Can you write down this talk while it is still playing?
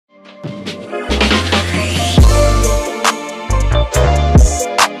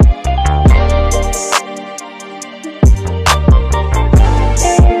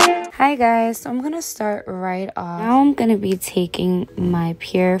guys, so I'm gonna start right off. Now I'm gonna be taking my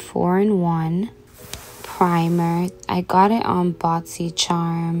Pure 4-in-1 primer. I got it on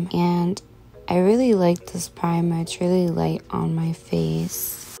BoxyCharm and I really like this primer. It's really light on my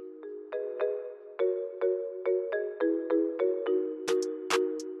face.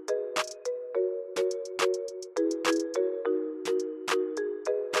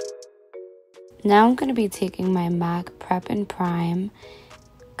 Now I'm going to be taking my MAC Prep and Prime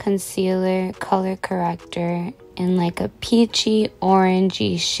concealer color corrector in like a peachy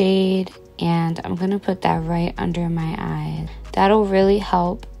orangey shade, and I'm going to put that right under my eyes. That'll really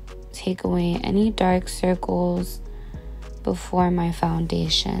help take away any dark circles before my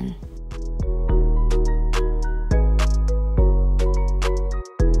foundation.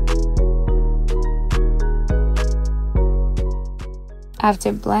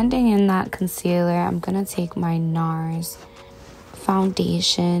 After blending in that concealer, I'm going to take my NARS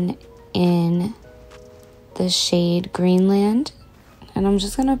foundation in the shade Greenland, and I'm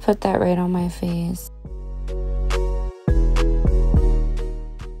just going to put that right on my face.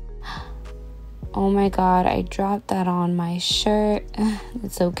 Oh my god, I dropped that on my shirt.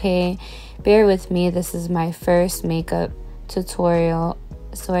 It's okay. Bear with me. This is my first makeup tutorial,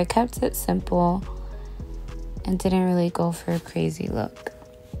 so I kept it simple and didn't really go for a crazy look.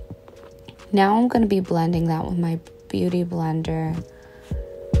 Now I'm going to be blending that with my beauty blender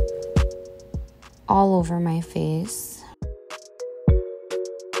all over my face.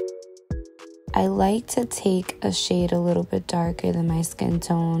 I like to take a shade a little bit darker than my skin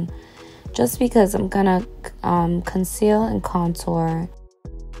tone just because I'm going to conceal and contour,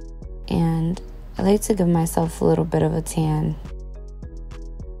 and I like to give myself a little bit of a tan,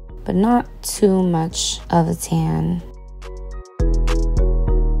 but not too much of a tan.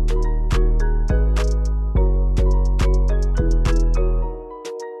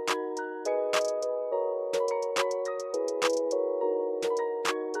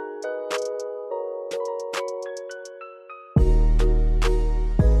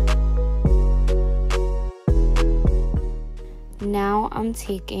 Now I'm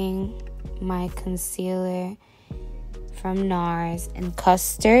taking my concealer from NARS in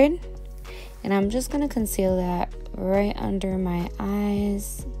Custard, and I'm just going to conceal that right under my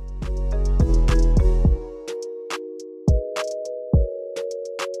eyes.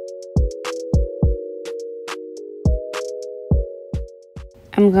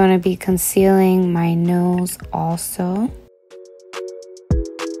 I'm going to be concealing my nose also.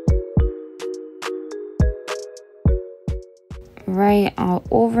 Right all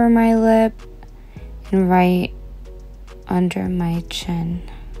over my lip and right under my chin.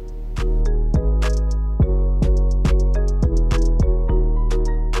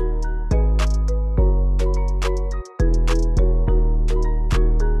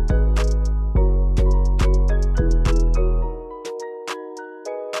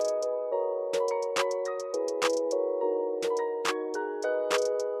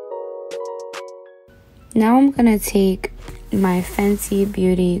 Now I'm gonna take my Fenty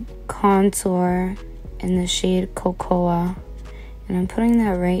Beauty contour in the shade Cocoa, and I'm putting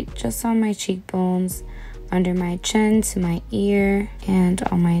that right just on my cheekbones, under my chin to my ear, and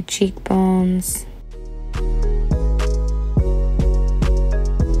on my cheekbones. A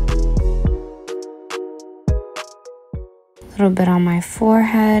little bit on my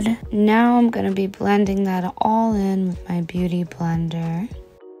forehead. Now I'm going to be blending that all in with my beauty blender.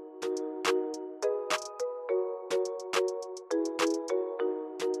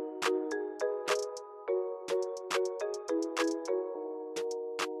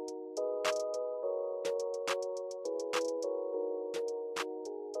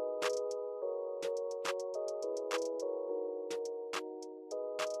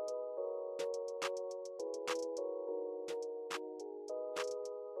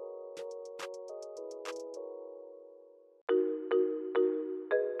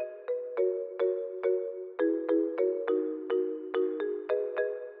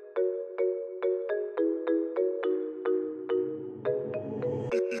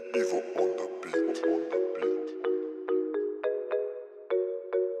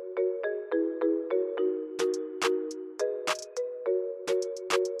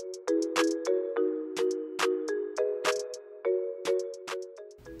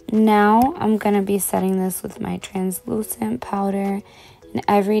 Now I'm going to be setting this with my translucent powder in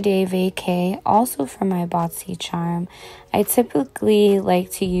Everyday Vacay, also from my BoxyCharm. I typically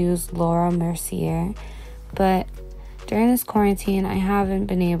like to use Laura Mercier, but during this quarantine I haven't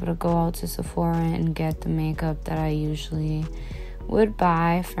been able to go out to Sephora and get the makeup that I usually would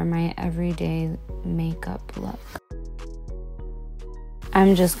buy for my everyday makeup look.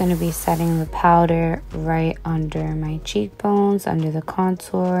 I'm just going to be setting the powder right under my cheekbones, under the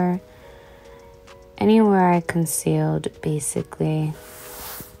contour, anywhere I concealed basically.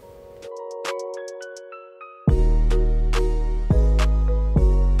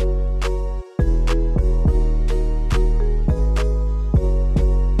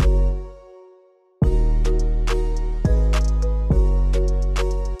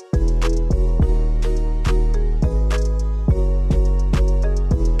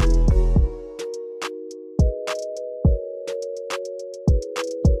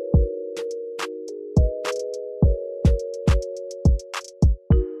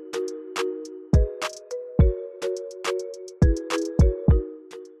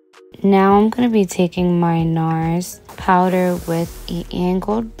 Now I'm going to be taking my NARS powder with an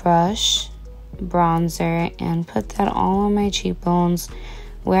angled brush, bronzer, and put that all on my cheekbones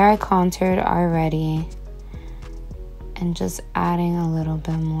where I contoured already. And just adding a little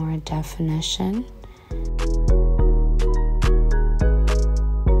bit more definition.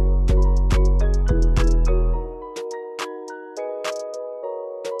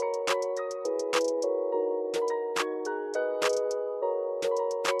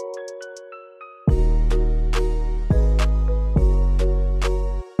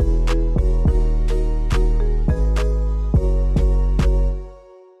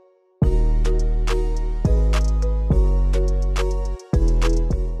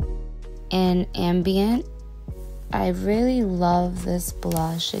 In Ambient, I really love this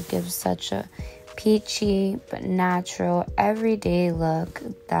blush. It gives such a peachy but natural everyday look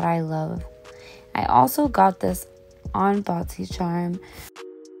that I love. I also got this on BoxyCharm.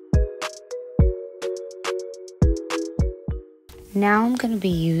 Now I'm going to be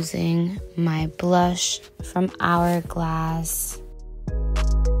using my blush from Hourglass.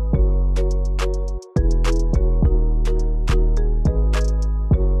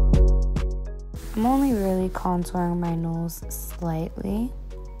 I'm only really contouring my nose slightly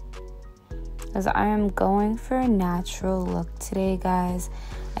as I am going for a natural look today, guys.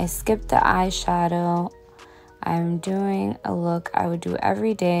 I skipped the eyeshadow. I'm doing a look I would do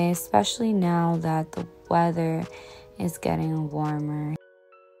every day, especially now that the weather is getting warmer.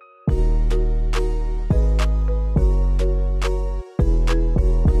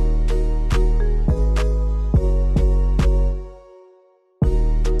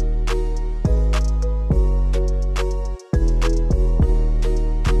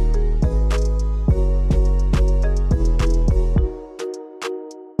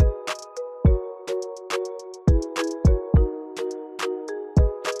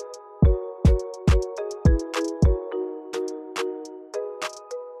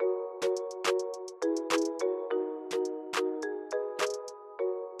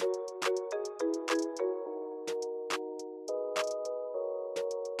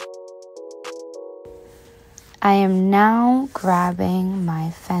 I am now grabbing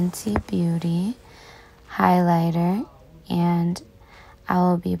my Fenty Beauty highlighter and I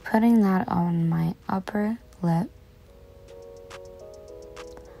will be putting that on my upper lip,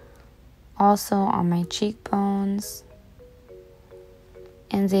 also on my cheekbones,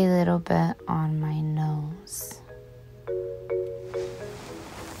 and a little bit on my nose.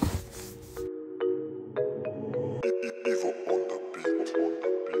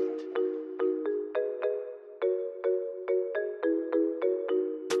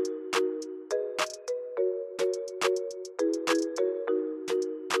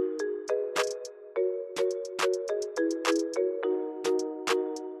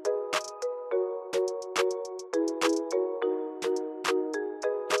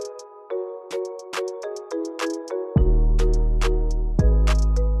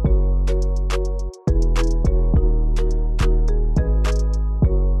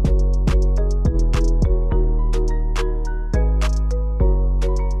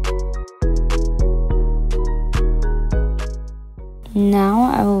 Now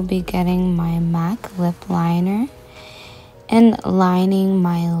I will be getting my MAC lip liner and lining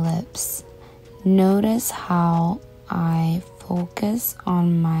my lips. Notice how I focus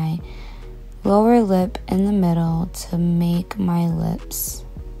on my lower lip in the middle to make my lips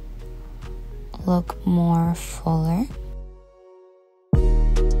look more fuller.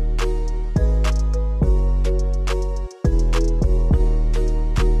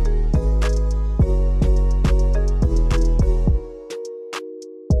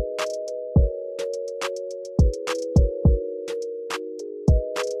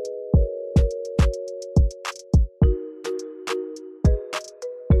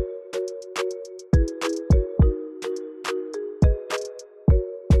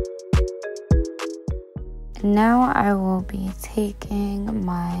 Now I will be taking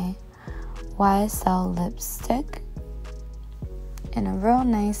my YSL lipstick in a real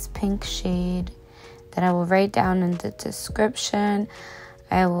nice pink shade that I will write down in the description.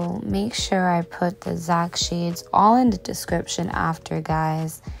 I will make sure I put the exact shades all in the description after,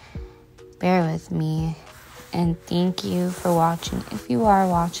 guys. Bear with me. And thank you for watching, if you are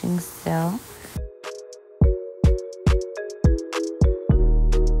watching still.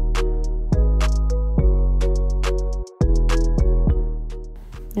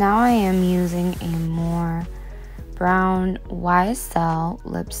 Now I am using a more brown YSL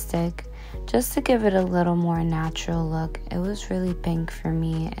lipstick just to give it a little more natural look. It was really pink for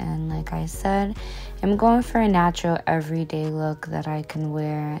me, and like I said, I'm going for a natural everyday look that I can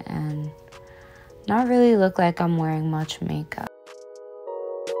wear and not really look like I'm wearing much makeup.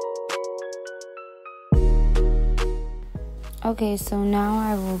 Okay, so now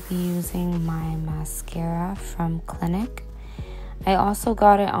I will be using my mascara from Clinique. I also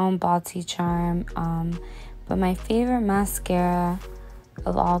got it on BodyCharm, but my favorite mascara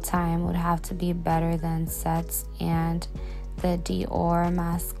of all time would have to be Better Than Sets and the Dior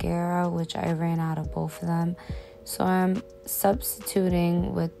mascara, which I ran out of both of them. So I'm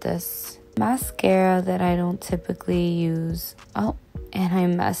substituting with this mascara that I don't typically use. Oh, and I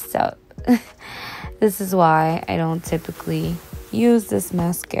messed up. This is why I don't typically use this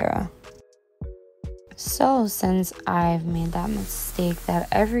mascara. So since I've made that mistake that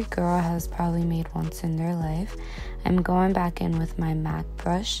every girl has probably made once in their life, I'm going back in with my MAC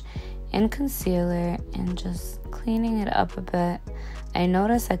brush and concealer and just cleaning it up a bit. I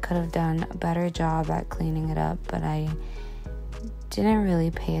noticed I could have done a better job at cleaning it up, but I didn't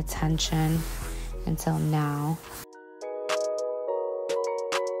really pay attention until now.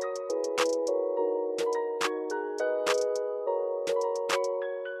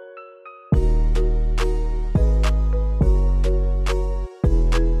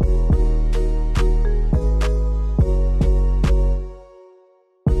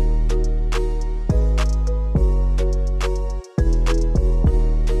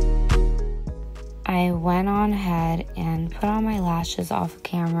 I went on ahead and put on my lashes off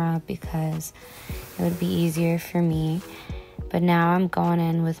camera because it would be easier for me. But now I'm going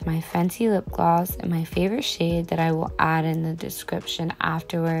in with my Fenty lip gloss in my favorite shade that I will add in the description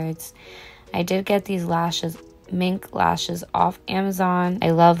afterwards. I did get these lashes, Mink lashes, off Amazon.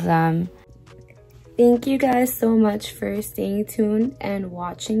 I love them. Thank you guys so much for staying tuned and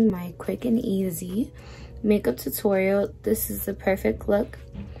watching my quick and easy makeup tutorial. This is the perfect look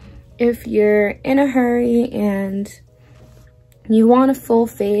if you're in a hurry and you want a full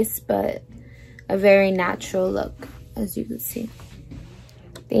face but a very natural look, as you can see.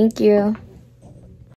 Thank you.